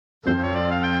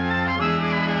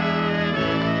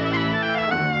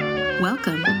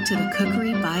Welcome to the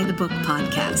Cookery by the Book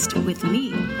podcast with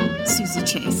me, Susie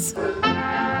Chase.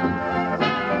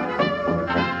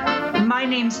 My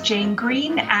name's Jane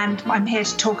Green, and I'm here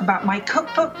to talk about my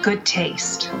cookbook, Good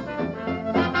Taste.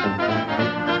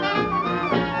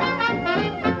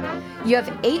 You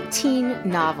have 18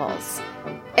 novels.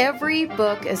 Every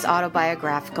book is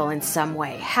autobiographical in some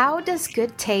way. How does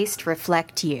Good Taste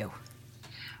reflect you?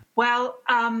 Well,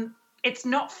 it's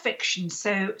not fiction.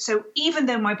 So even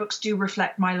though my books do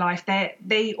reflect my life,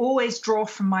 they always draw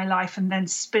from my life and then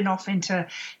spin off into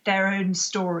their own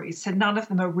stories. So none of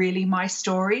them are really my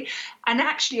story. And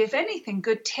actually, if anything,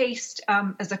 Good Taste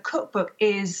as a cookbook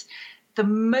is the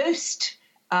most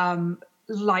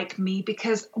like me,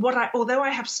 because although I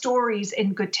have stories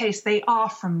in Good Taste, they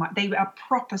are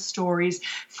proper stories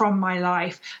from my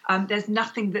life. There's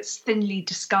nothing that's thinly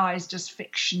disguised as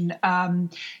fiction.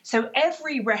 So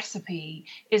every recipe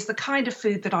is the kind of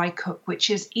food that I cook, which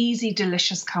is easy,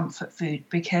 delicious comfort food,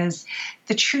 because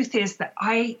the truth is that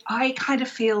I kind of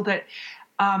feel that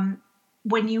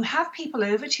when you have people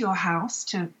over to your house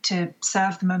to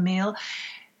serve them a meal,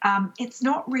 it's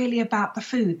not really about the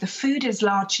food. The food is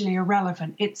largely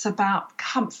irrelevant. It's about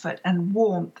comfort and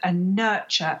warmth and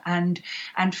nurture and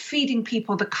feeding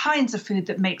people the kinds of food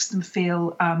that makes them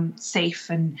feel safe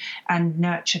and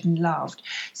nurtured and loved.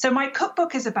 So my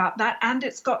cookbook is about that, and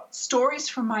it's got stories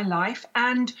from my life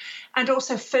and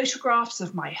also photographs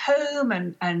of my home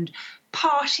and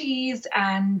parties,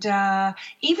 and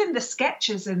even the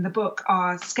sketches in the book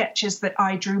are sketches that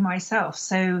I drew myself.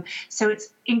 So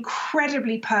it's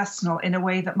incredibly personal in a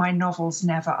way that my novels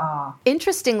never are.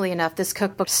 Interestingly enough, this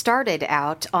cookbook started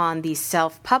out on the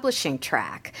self-publishing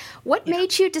track. What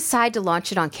made you decide to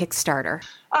launch it on Kickstarter?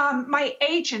 My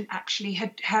agent actually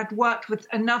had worked with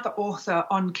another author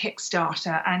on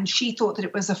Kickstarter, and she thought that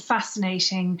it was a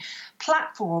fascinating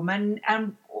platform, and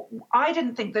I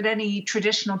didn't think that any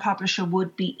traditional publisher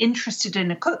would be interested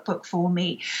in a cookbook for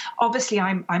me. Obviously,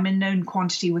 I'm a known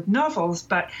quantity with novels,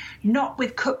 but not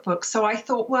with cookbooks. So I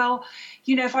thought, well,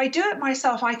 if I do it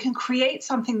myself, I can create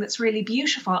something that's really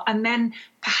beautiful, and then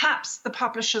perhaps the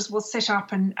publishers will sit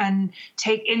up and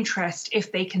take interest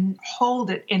if they can hold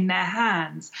it in their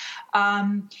hands.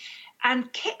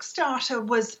 And Kickstarter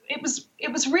was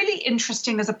really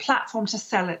interesting as a platform to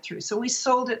sell it through. So we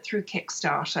sold it through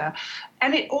Kickstarter.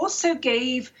 And it also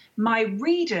gave my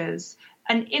readers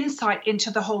an insight into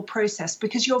the whole process,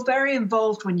 because you're very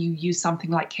involved when you use something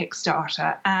like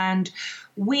Kickstarter. And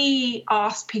we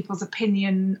asked people's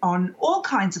opinion on all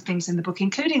kinds of things in the book,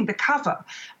 including the cover.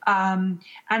 And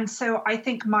so I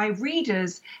think my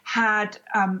readers had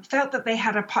felt that they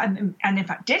had a part, and in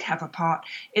fact did have a part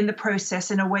in the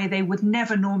process in a way they would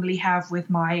never normally have with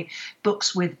my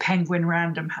books with Penguin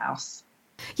Random House.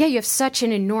 Yeah, you have such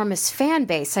an enormous fan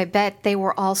base. I bet they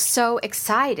were all so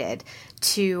excited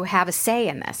to have a say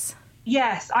in this.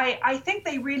 Yes, I think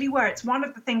they really were. It's one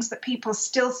of the things that people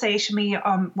still say to me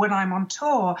when I'm on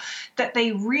tour, that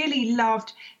they really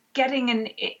loved getting an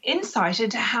insight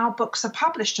into how books are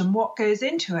published and what goes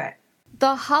into it.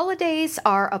 The holidays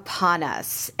are upon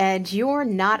us, and you're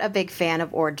not a big fan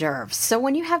of hors d'oeuvres. So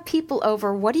when you have people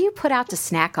over, what do you put out to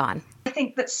snack on? I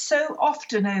think that so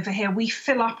often over here we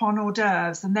fill up on hors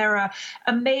d'oeuvres, and there are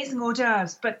amazing hors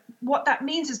d'oeuvres. But what that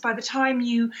means is by the time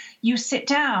you sit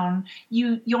down,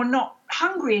 you're not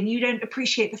hungry and you don't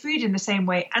appreciate the food in the same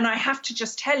way. And I have to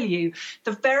just tell you,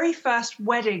 the very first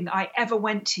wedding I ever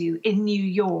went to in New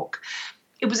York,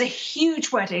 it was a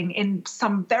huge wedding in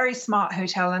some very smart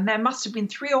hotel, and there must have been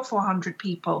 300 or 400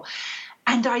 people.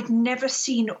 And I'd never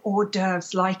seen hors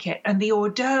d'oeuvres like it. And the hors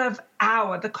d'oeuvre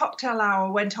hour, the cocktail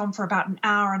hour, went on for about an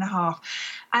hour and a half.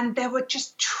 And there were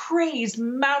just trays,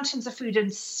 mountains of food,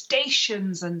 and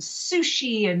stations and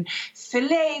sushi and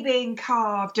filet being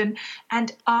carved.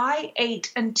 And I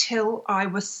ate until I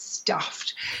was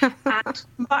stuffed. And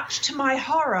much to my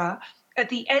horror, at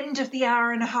the end of the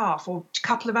hour and a half or a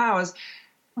couple of hours,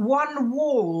 one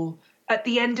wall at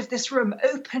the end of this room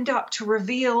opened up to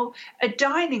reveal a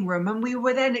dining room, and we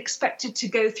were then expected to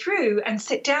go through and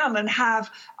sit down and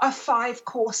have a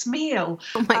 5-course meal.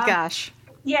 Oh my gosh.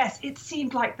 Yes, it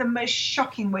seemed like the most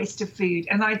shocking waste of food.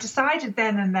 And I decided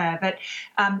then and there that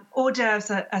hors d'oeuvres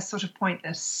are sort of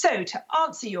pointless. So to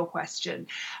answer your question,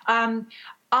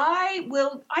 I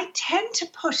tend to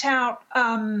put out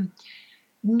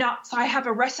nuts. I have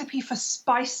a recipe for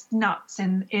spiced nuts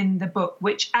in the book,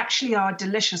 which actually are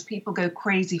delicious. People go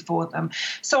crazy for them.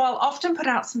 So I'll often put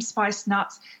out some spiced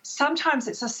nuts. Sometimes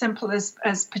it's as simple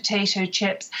as potato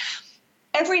chips.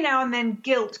 every now and then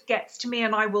guilt gets to me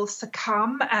and I will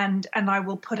succumb and I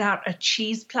will put out a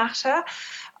cheese platter.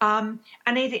 And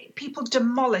people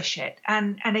demolish it.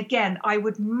 And again, I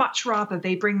would much rather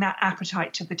they bring that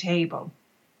appetite to the table.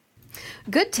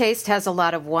 Good Taste has a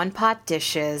lot of one-pot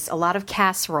dishes, a lot of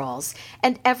casseroles,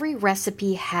 and every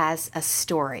recipe has a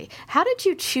story. How did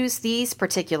you choose these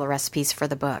particular recipes for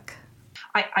the book?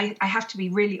 I have to be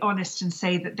really honest and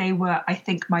say that they were, I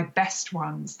think, my best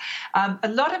ones. A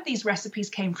lot of these recipes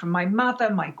came from my mother,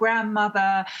 my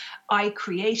grandmother. I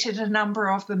created a number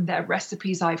of them. They're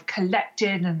recipes I've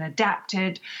collected and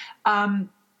adapted. And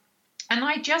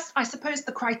I suppose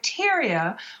the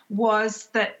criteria was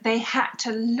that they had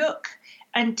to look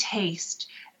and taste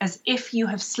as if you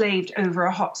have slaved over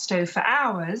a hot stove for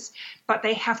hours, but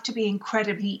they have to be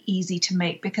incredibly easy to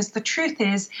make, because the truth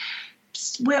is,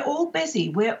 we're all busy.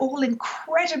 We're all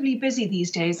incredibly busy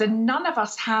these days, and none of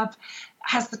us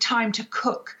has the time to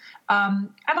cook.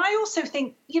 And I also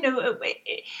think,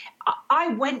 I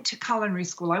went to culinary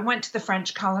school. I went to the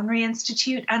French Culinary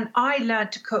Institute, and I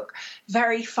learned to cook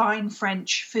very fine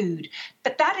French food.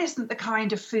 But that isn't the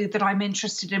kind of food that I'm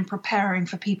interested in preparing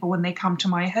for people when they come to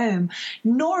my home,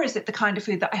 nor is it the kind of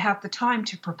food that I have the time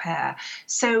to prepare.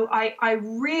 So I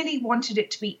really wanted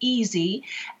it to be easy,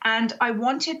 and I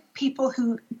wanted people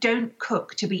who don't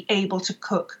cook to be able to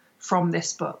cook from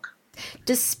this book.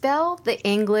 Dispel the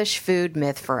English food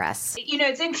myth for us.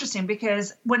 It's interesting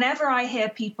because whenever I hear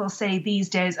people say these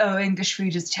days, oh, English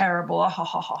food is terrible,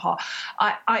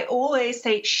 I always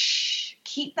say, shh,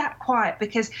 keep that quiet,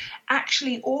 because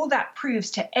actually all that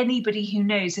proves to anybody who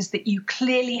knows is that you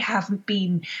clearly haven't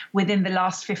been within the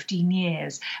last 15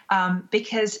 years,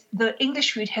 because the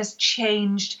English food has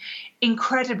changed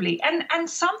incredibly. And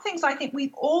some things I think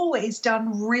we've always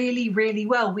done really, really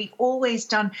well. We've always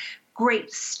done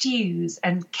great stews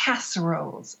and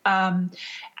casseroles, and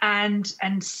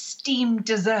steamed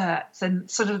desserts,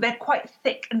 and sort of they're quite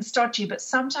thick and stodgy, but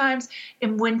sometimes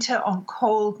in winter on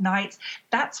cold nights,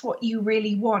 that's what you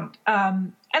really want.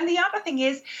 And the other thing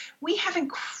is, we have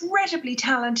incredibly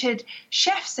talented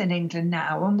chefs in England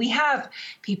now, and we have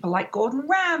people like Gordon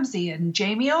Ramsay and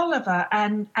Jamie Oliver,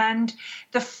 and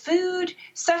the food,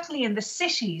 certainly in the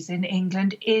cities in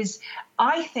England, is,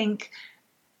 I think,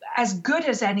 as good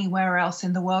as anywhere else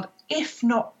in the world, if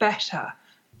not better.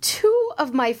 Two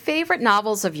of my favorite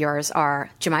novels of yours are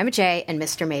Jemima J and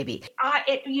Mr. Maybe.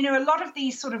 A lot of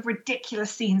these sort of ridiculous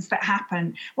scenes that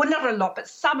happen, well, not a lot, but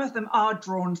some of them are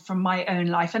drawn from my own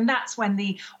life. And that's when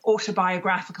the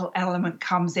autobiographical element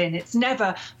comes in. It's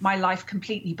never my life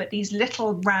completely, but these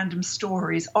little random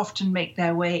stories often make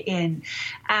their way in.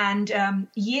 And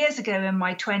years ago in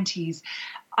my 20s,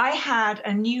 I had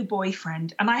a new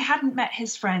boyfriend, and I hadn't met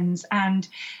his friends, and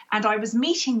I was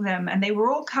meeting them, and they were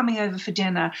all coming over for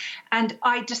dinner, and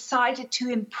I decided to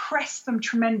impress them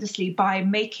tremendously by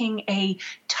making a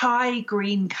Thai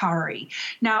green curry.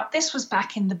 Now, this was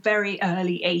back in the very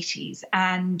early 80s,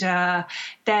 and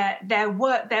there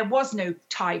was no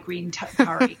Thai green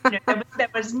curry. There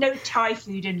was no Thai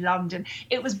food in London.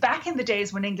 It was back in the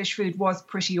days when English food was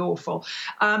pretty awful.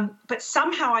 But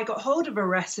somehow I got hold of a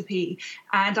recipe,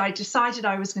 and I decided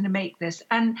I was going to make this.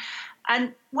 And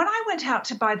when I went out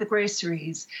to buy the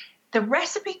groceries, the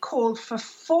recipe called for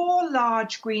 4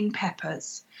 large green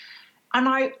peppers. And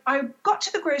I got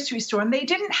to the grocery store, and they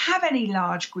didn't have any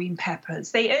large green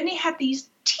peppers. They only had these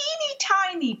teeny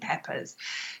tiny peppers.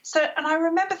 And I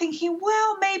remember thinking,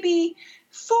 well, maybe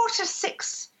 4 to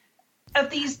 6 of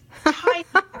these tiny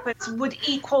peppers would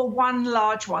equal 1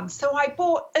 large one. So I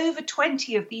bought over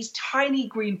 20 of these tiny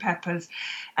green peppers.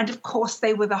 And of course,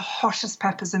 they were the hottest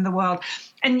peppers in the world.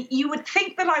 And you would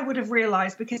think that I would have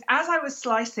realized, because as I was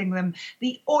slicing them,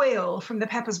 the oil from the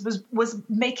peppers was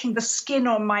making the skin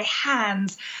on my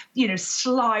hands,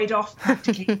 slide off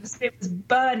practically. It was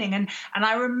burning. And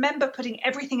I remember putting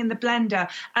everything in the blender,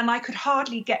 and I could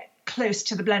hardly get close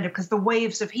to the blender because the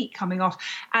waves of heat coming off,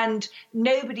 and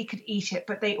nobody could eat it,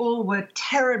 but they all were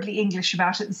terribly English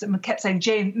about it, and someone kept saying,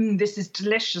 Jane, this is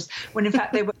delicious, when in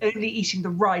fact they were only eating the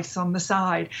rice on the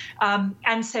side.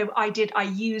 And so I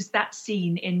used that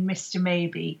scene in Mr.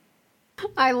 Maybe.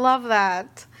 I love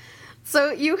that.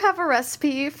 So you have a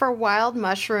recipe for wild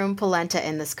mushroom polenta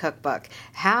in this cookbook.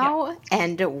 How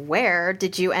and where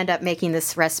did you end up making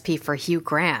this recipe for Hugh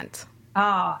Grant?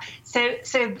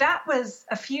 So that was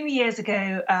a few years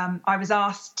ago. I was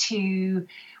asked to,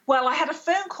 I had a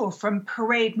phone call from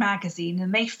Parade magazine,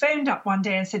 and they phoned up one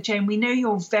day and said, Jane, we know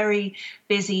you're very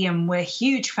busy and we're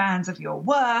huge fans of your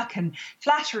work, and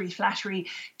flattery.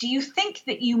 Do you think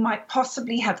that you might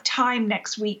possibly have time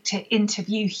next week to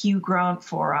interview Hugh Grant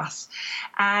for us?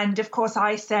 And of course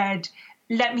I said,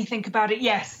 Let me think about it.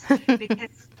 Yes,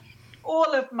 because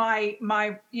all of my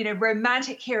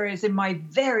romantic heroes in my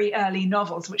very early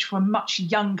novels, which were much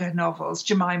younger novels,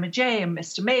 Jemima J and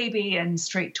Mr. Maybe and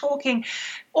Straight Talking,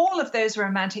 all of those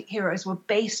romantic heroes were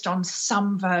based on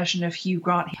some version of Hugh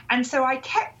Grant. And so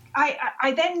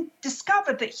I then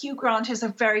discovered that Hugh Grant is a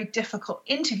very difficult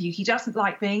interview. He doesn't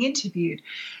like being interviewed.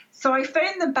 So I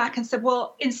phoned them back and said,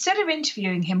 well, instead of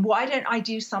interviewing him, why don't I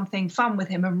do something fun with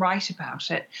him and write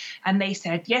about it? And they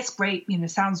said, yes, great,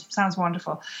 sounds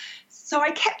wonderful. So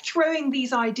I kept throwing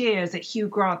these ideas at Hugh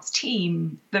Grant's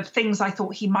team, the things I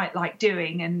thought he might like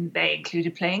doing, and they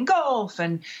included playing golf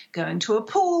and going to a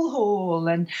pool hall,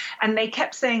 and they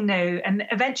kept saying no, and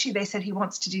eventually they said he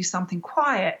wants to do something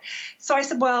quiet. So I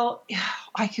said, well,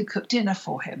 I could cook dinner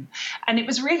for him. And it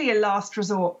was really a last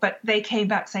resort, but they came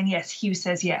back saying, yes, Hugh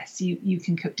says yes, you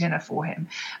can cook dinner for him.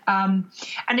 And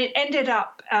it ended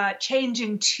up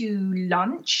changing to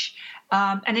lunch.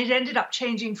 And it ended up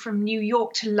changing from New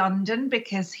York to London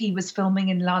because he was filming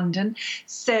in London.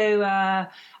 So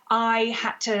I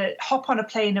had to hop on a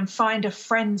plane and find a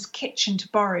friend's kitchen to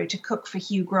borrow to cook for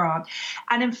Hugh Grant.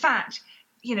 And in fact,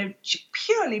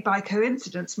 purely by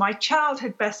coincidence, my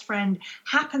childhood best friend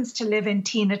happens to live in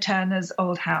Tina Turner's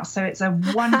old house. So it's a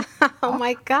wonderful... Oh,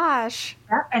 my gosh.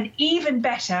 And even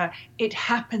better, it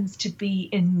happens to be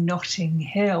in Notting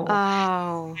Hill.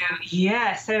 Oh.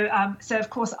 Yeah. So of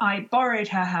course, I borrowed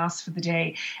her house for the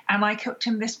day, and I cooked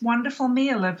him this wonderful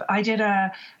meal I did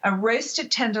a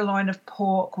roasted tenderloin of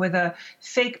pork with a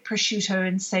fig, prosciutto,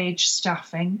 and sage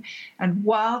stuffing, and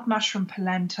wild mushroom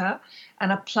polenta,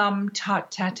 and a plum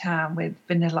tart tatin with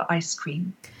vanilla ice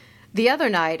cream. The other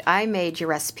night, I made your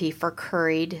recipe for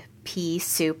curried pea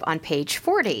soup on page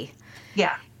 40.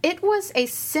 Yeah. It was a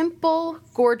simple,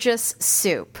 gorgeous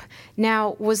soup.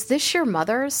 Now, was this your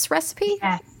mother's recipe?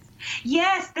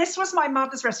 Yes, this was my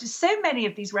mother's recipe. So many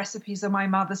of these recipes are my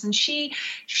mother's, and she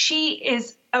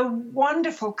is a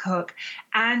wonderful cook,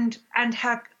 and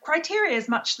her criteria is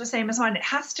much the same as mine. It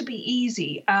has to be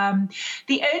easy.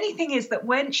 The only thing is that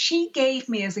when she gave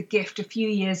me as a gift a few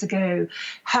years ago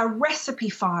her recipe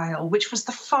file, which was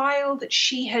the file that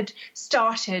she had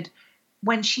started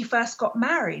when she first got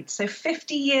married. So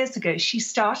 50 years ago, she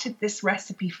started this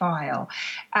recipe file.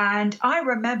 And I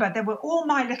remember there were all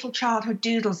my little childhood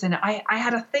doodles in it. I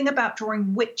had a thing about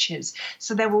drawing witches.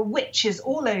 So there were witches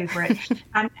all over it.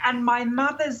 and my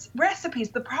mother's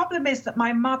recipes. The problem is that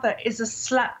my mother is as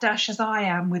slapdash as I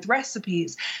am with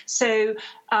recipes. So,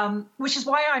 which is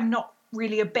why I'm not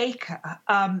really a baker,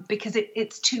 because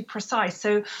it's too precise.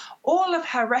 So all of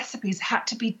her recipes had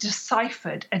to be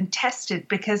deciphered and tested,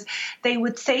 because they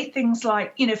would say things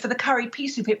like, for the curry pea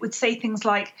soup, it would say things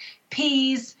like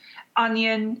peas,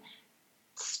 onion,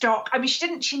 stock. I mean,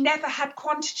 she never had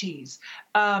quantities.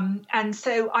 And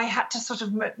so I had to sort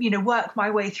of, work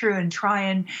my way through and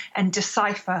try and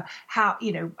decipher how,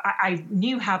 I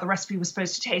knew how the recipe was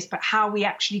supposed to taste, but how we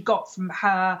actually got from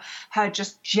her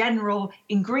just general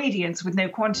ingredients with no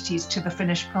quantities to the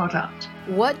finished product.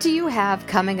 What do you have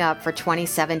coming up for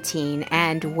 2017,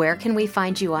 and where can we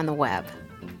find you on the web?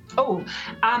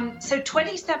 So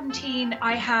 2017,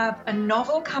 I have a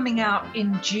novel coming out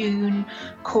in June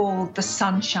called The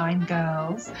Sunshine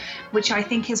Girls, which I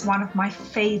think is one of my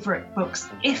favorite books,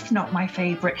 if not my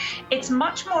favorite. It's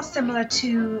much more similar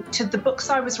to the books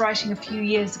I was writing a few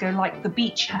years ago, like The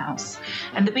Beach House.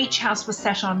 And The Beach House was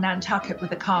set on Nantucket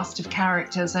with a cast of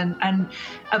characters and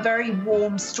a very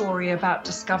warm story about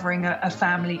discovering a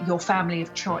family, your family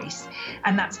of choice.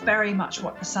 And that's very much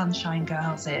what The Sunshine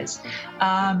Girls is.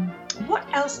 What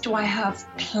else do I have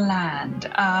planned?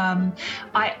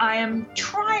 I am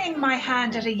trying my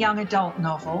hand at a young adult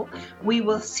novel. We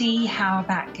will see how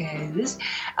that goes.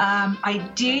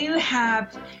 I do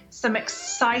have some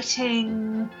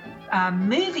exciting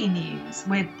movie news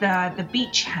with The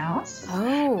Beach House.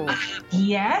 Oh.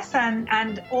 Yes,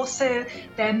 and also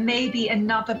there may be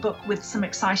another book with some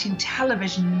exciting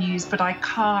television news, but I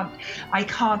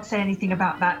can't say anything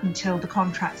about that until the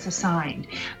contracts are signed.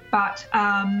 But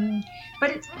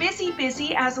it's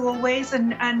busy as always,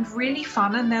 and really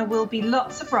fun, and there will be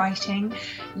lots of writing,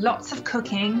 lots of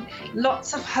cooking,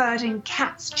 lots of herding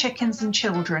cats, chickens, and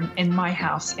children in my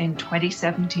house in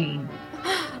 2017.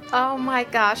 Oh my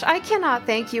gosh, I cannot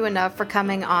thank you enough for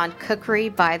coming on Cookery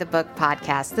by the Book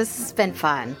podcast. This has been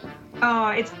fun. Oh,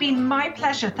 it's been my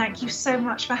pleasure. Thank you so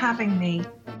much for having me.